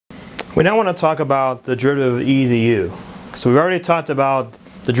We now want to talk about the derivative of e to the u. So we've already talked about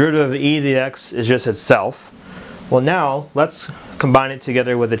the derivative of e to the x is just itself. Well, now let's combine it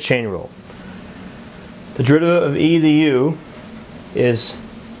together with the chain rule. The derivative of e to the u is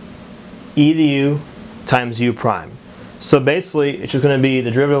e to the u times u prime. So basically it's just going to be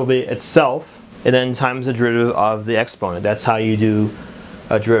the derivative will be itself and then times the derivative of the exponent. That's how you do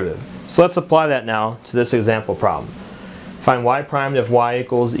a derivative. So let's apply that now to this example problem. Find y prime if y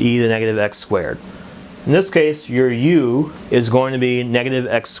equals e to the negative x squared. In this case, your u is going to be negative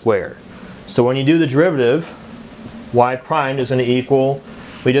x squared. So when you do the derivative, y prime is going to equal,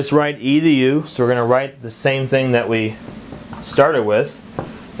 we just write e to the u, so we're going to write the same thing that we started with,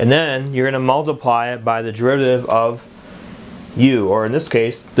 and then you're going to multiply it by the derivative of u, or in this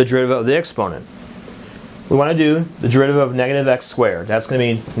case, the derivative of the exponent. We want to do the derivative of negative x squared. That's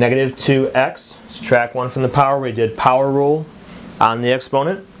going to be negative 2x. Subtract 1 from the power. We did power rule on the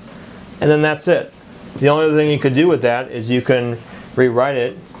exponent. And then that's it. The only other thing you could do with that is you can rewrite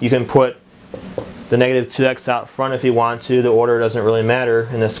it. You can put the negative 2x out front if you want to. The order doesn't really matter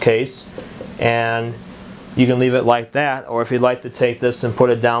in this case. And you can leave it like that. Or if you'd like to take this and put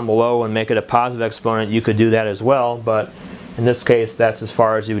it down below and make it a positive exponent, you could do that as well. But in this case, that's as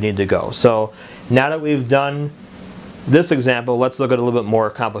far as you would need to go. So now that we've done this example, let's look at a little bit more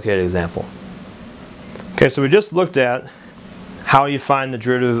complicated example. Okay, so we just looked at how you find the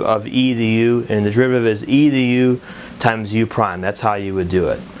derivative of e to the u, and the derivative is e to the u times u prime. That's how you would do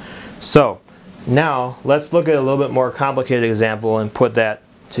it. So now let's look at a little bit more complicated example and put that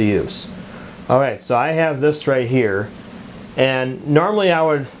to use. Alright, so I have this right here, and normally I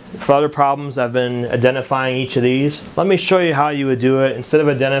would, for other problems, I've been identifying each of these. Let me show you how you would do it. Instead of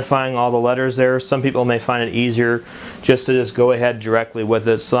identifying all the letters there, some people may find it easier just to just go ahead directly with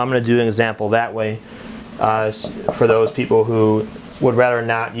it. So I'm going to do an example that way for those people who would rather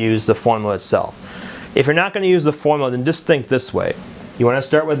not use the formula itself. If you're not going to use the formula, then just think this way. You want to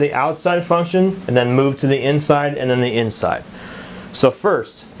start with the outside function and then move to the inside and then the inside. So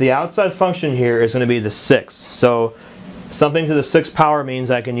first, the outside function here is going to be the 6. So something to the 6th power means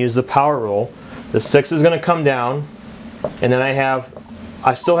I can use the power rule. The 6 is going to come down, and then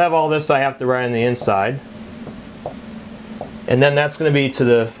I still have all this I have to write on the inside. And then that's going to be to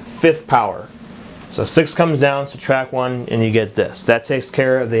the 5th power. So 6 comes down, subtract 1, and you get this. That takes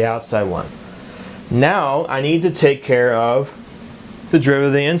care of the outside one. Now I need to take care of the derivative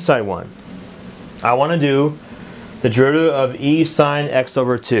of the inside one. I want to do the derivative of e sine x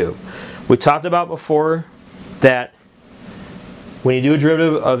over 2. We talked about before that when you do a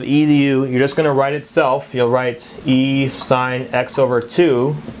derivative of e to the u, you're just going to write itself. You'll write e sine x over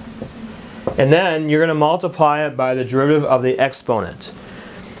 2. And then you're going to multiply it by the derivative of the exponent.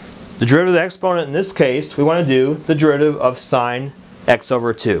 The derivative of the exponent in this case, we want to do the derivative of sine x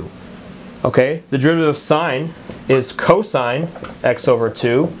over 2. Okay, the derivative of sine is cosine x over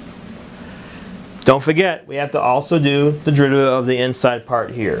 2. Don't forget, we have to also do the derivative of the inside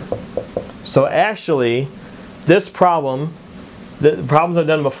part here. So actually, this problem, the problems I've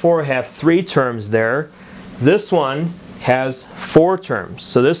done before have 3 terms there. This one has 4 terms.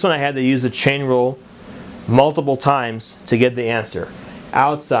 So this one I had to use the chain rule multiple times to get the answer.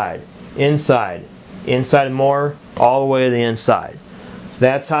 Outside, inside, inside more, all the way to the inside. So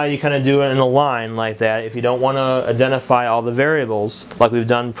that's how you kind of do it in a line like that. If you don't want to identify all the variables like we've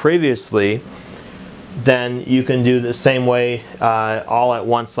done previously, then you can do the same way all at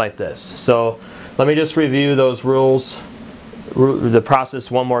once like this. So let me just review those rules, the process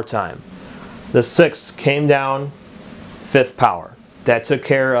one more time. The 6 came down 5th power. That took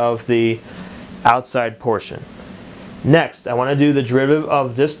care of the outside portion. Next, I want to do the derivative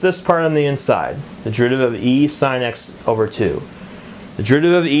of this part on the inside, the derivative of e sine x over 2. The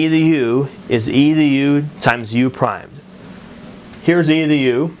derivative of e to the u is e to the u times u primed. Here's e to the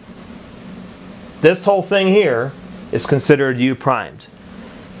u. This whole thing here is considered u primed.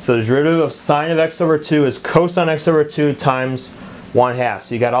 So the derivative of sine of x over 2 is cosine x over 2 times 1/2.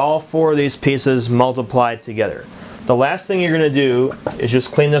 So you got all 4 of these pieces multiplied together. The last thing you're going to do is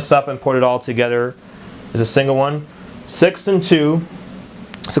just clean this up and put it all together as a single one. 6 and 2,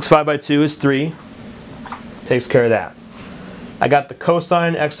 6 divided by 2 is 3. Takes care of that. I got the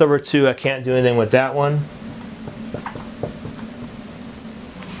cosine x over 2. I can't do anything with that one.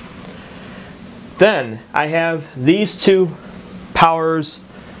 Then I have these 2 powers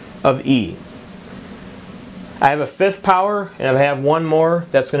of e. I have a 5th power, and I have one more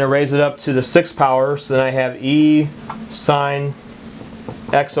that's going to raise it up to the 6th power. So then I have e sine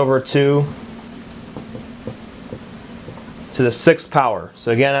x over 2 to the 6th power.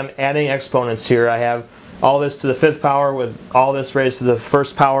 So again, I'm adding exponents here. I have all this to the 5th power with all this raised to the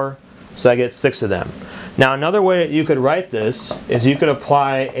 1st power. So I get 6 of them. Now another way that you could write this is you could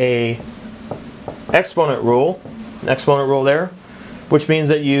apply a exponent rule, an exponent rule there, which means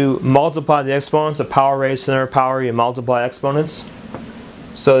that you multiply the exponents, the power raised to another power, you multiply exponents.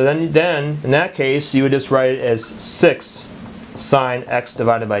 So then in that case you would just write it as 6 sine x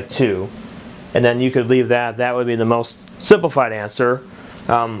divided by 2. And then you could leave that. That would be the most simplified answer.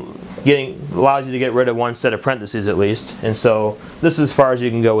 Allows you to get rid of one set of parentheses at least. And so this is as far as you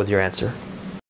can go with your answer.